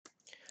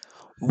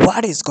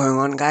What is going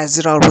on, guys?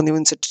 It's Rahul from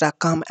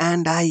the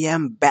and I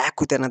am back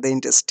with another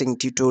interesting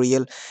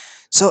tutorial.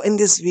 So in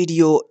this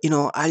video,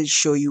 I'll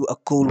show you a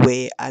cool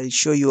way. I'll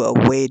show you a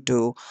way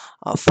to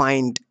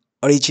find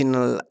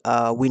original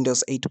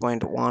Windows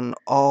 8.1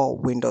 or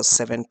Windows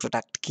 7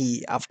 product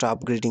key after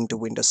upgrading to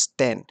Windows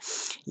 10.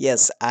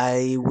 Yes,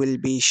 I will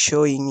be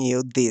showing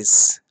you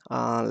this.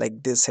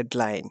 Like this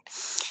headline,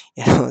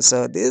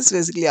 so this is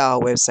basically our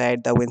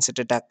website,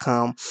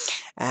 thewinsitter.com.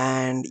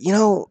 And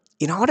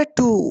in order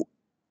to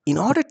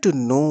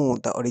know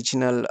the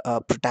original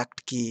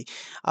product key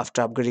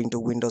after upgrading to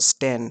Windows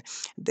 10,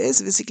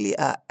 there's basically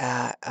a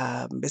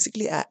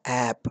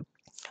app.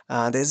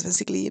 There's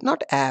basically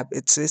not app,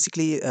 it's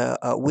basically a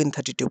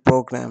Win32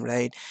 program,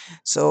 right?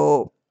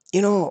 So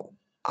you know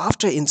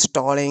after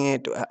installing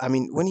it, I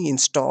mean, when you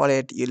install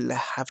it, you'll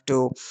have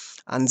to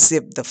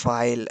unzip the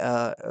file,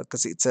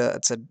 because it's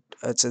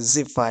a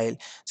zip file.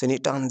 So you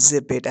need to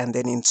unzip it and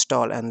then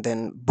install, and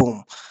then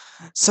boom.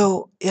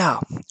 So yeah,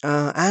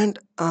 and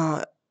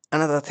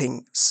another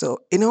thing, so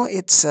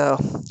it's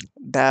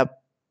the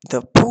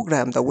the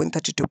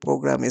Win32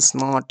 program is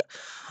not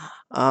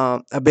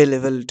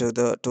available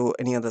to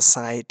any other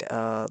site,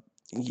 at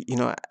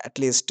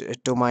least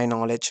to my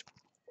knowledge.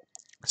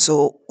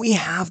 So we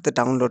have the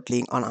download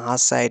link on our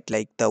site,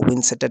 like the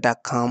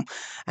winsetter.com.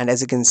 And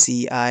as you can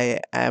see, I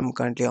am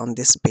currently on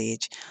this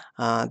page.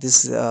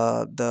 This is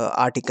the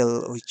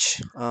article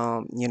which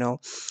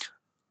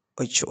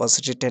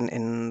was written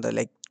in the,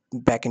 like,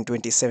 back in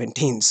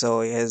 2017.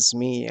 So here's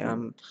me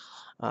in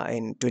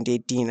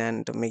 2018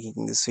 and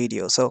making this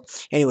video. So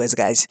anyways,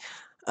 guys,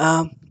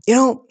 um, you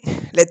know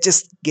let's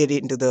just get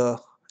into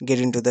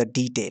the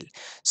detail.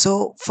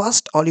 So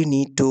first, all you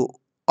need to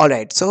all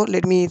right, so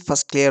let me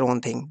first clear one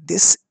thing.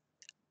 This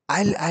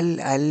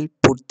I'll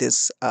put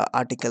this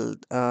article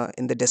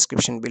in the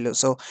description below,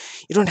 so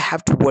you don't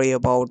have to worry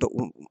about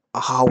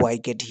how I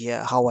get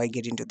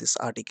into this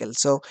article.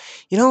 So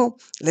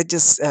let's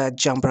just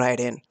jump right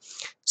in.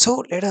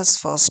 So let us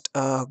first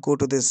go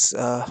to this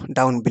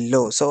down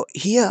below. So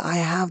here I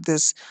have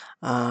this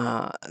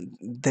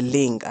the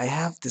link. I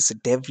have this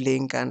dev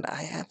link, and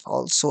I have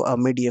also a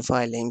media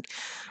file link.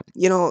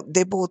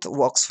 They both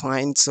works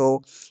fine.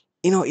 So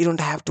you don't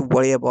have to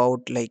worry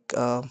about, like,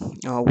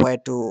 where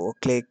to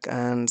click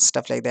and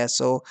stuff like that.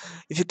 So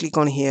if you click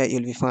on here,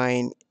 you'll be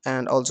fine,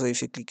 and also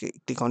if you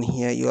click on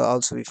here, you'll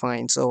also be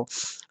fine. So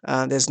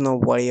there's no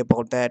worry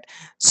about that.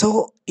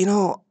 So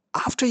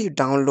after you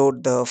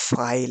download the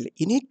file,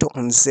 you need to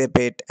unzip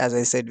it. As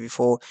I said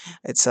before,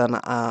 it's a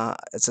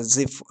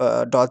zip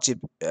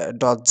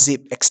dot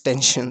zip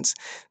extensions.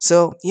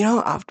 So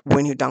after,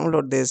 when you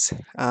download this,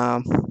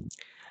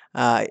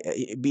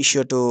 be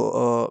sure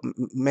to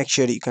make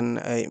sure you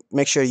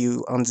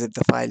unzip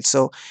the file.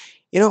 So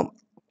you know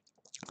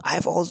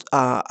I've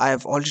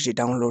already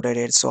downloaded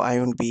it, so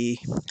I'll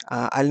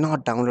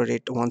not download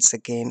it once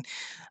again.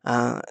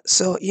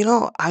 So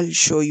I'll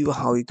show you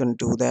how you can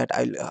do that.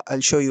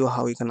 I'll show you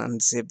how you can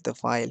unzip the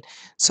file.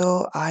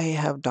 So I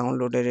have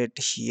downloaded it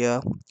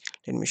here.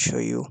 Let me show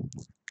you.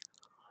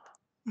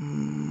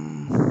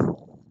 Mm.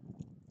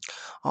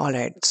 All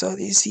right, so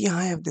you see,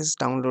 I have this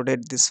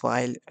downloaded this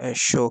file,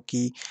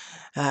 Shoki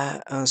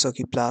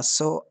Plus.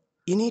 So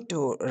you need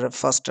to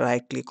first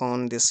right click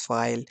on this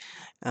file,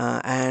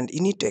 and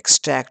you need to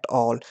extract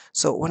all.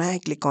 So when I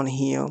click on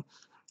here,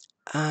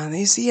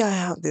 you see I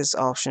have these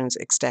options: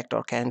 extract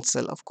or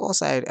cancel. Of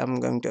course, I am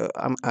going to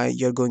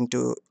you're going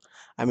to,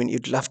 I mean,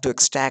 you'd love to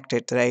extract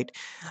it, right?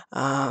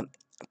 uh,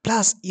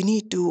 Plus you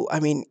need to,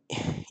 I mean,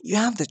 you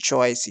have the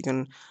choice. You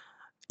can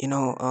you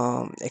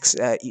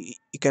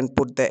can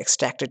put the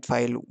extracted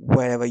file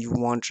wherever you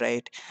want,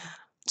 right?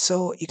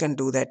 So you can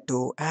do that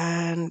too.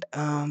 And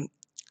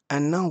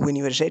now when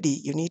you are ready,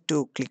 you need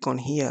to click on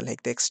here,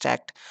 like the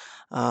extract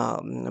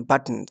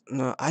button.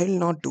 No, I will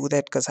not do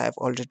that because I've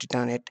already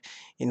done it.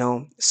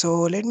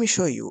 So let me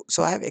show you.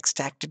 So I've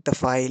extracted the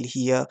file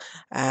here,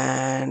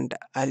 and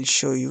I'll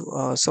show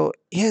you. So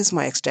here's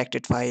my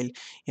extracted file,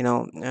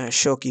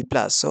 Shoki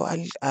Plus. So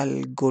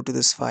I'll go to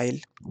this file,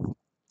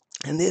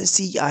 and then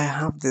see I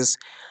have this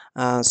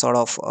sort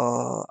of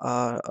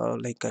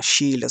like a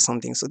shield or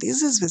something. So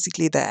this is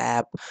basically the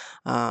app,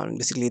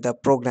 basically the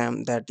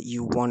program that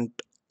you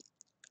want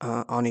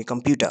on your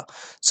computer.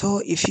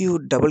 So if you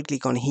double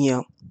click on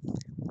here,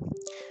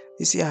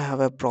 you see I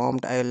have a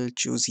prompt. I'll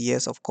choose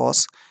yes, of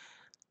course,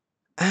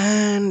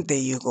 and there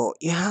you go.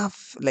 You have,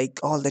 like,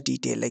 all the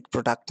detail, like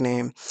product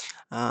name,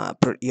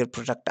 your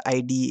product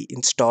ID,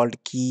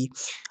 installed key,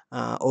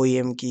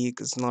 OEM key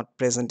is not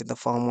present in the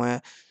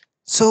firmware.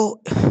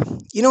 So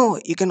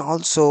you can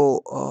also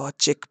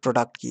check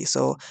product key.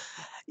 So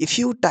if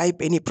you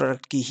type any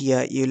product key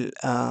here, you'll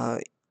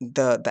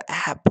the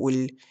app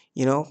will,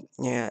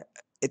 yeah,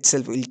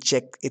 itself will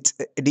check its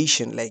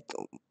edition, like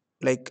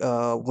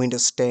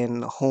Windows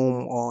 10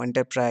 home or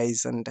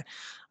enterprise, and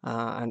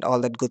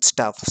all that good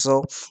stuff.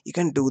 So you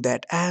can do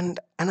that. And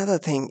another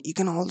thing, you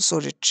can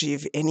also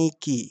retrieve any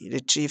key,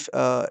 retrieve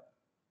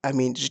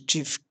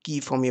key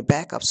from your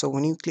backup. So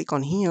when you click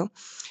on here,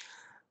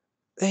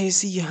 you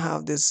see you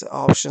have this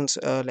options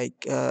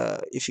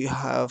if you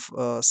have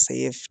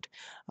saved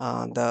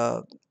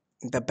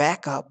the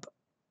backup,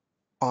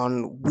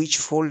 on which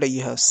folder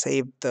you have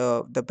saved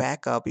the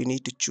backup, you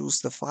need to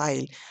choose the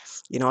file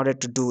in order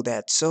to do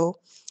that. So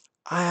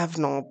I have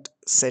not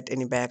set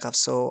any backup,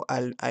 so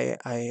I'll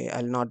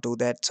not do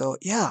that. So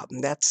yeah,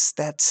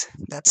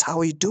 that's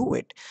how you do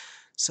it.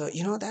 So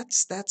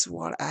that's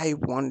what I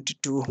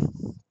wanted to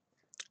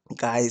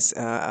guys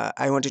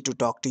I wanted to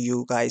talk to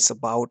you guys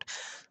about.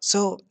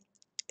 So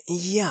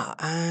yeah,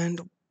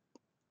 and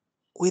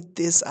with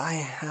this I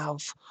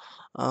have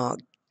uh,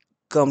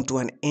 come to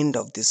an end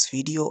of this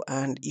video,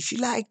 and if you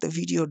like the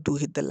video, do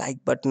hit the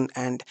like button,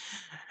 and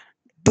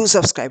do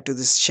subscribe to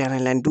this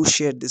channel, and do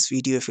share this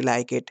video if you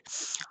like it.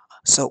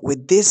 So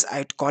with this,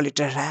 I'd call it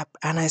a wrap,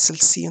 and I shall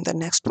see you in the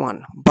next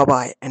one. Bye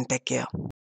bye and take care.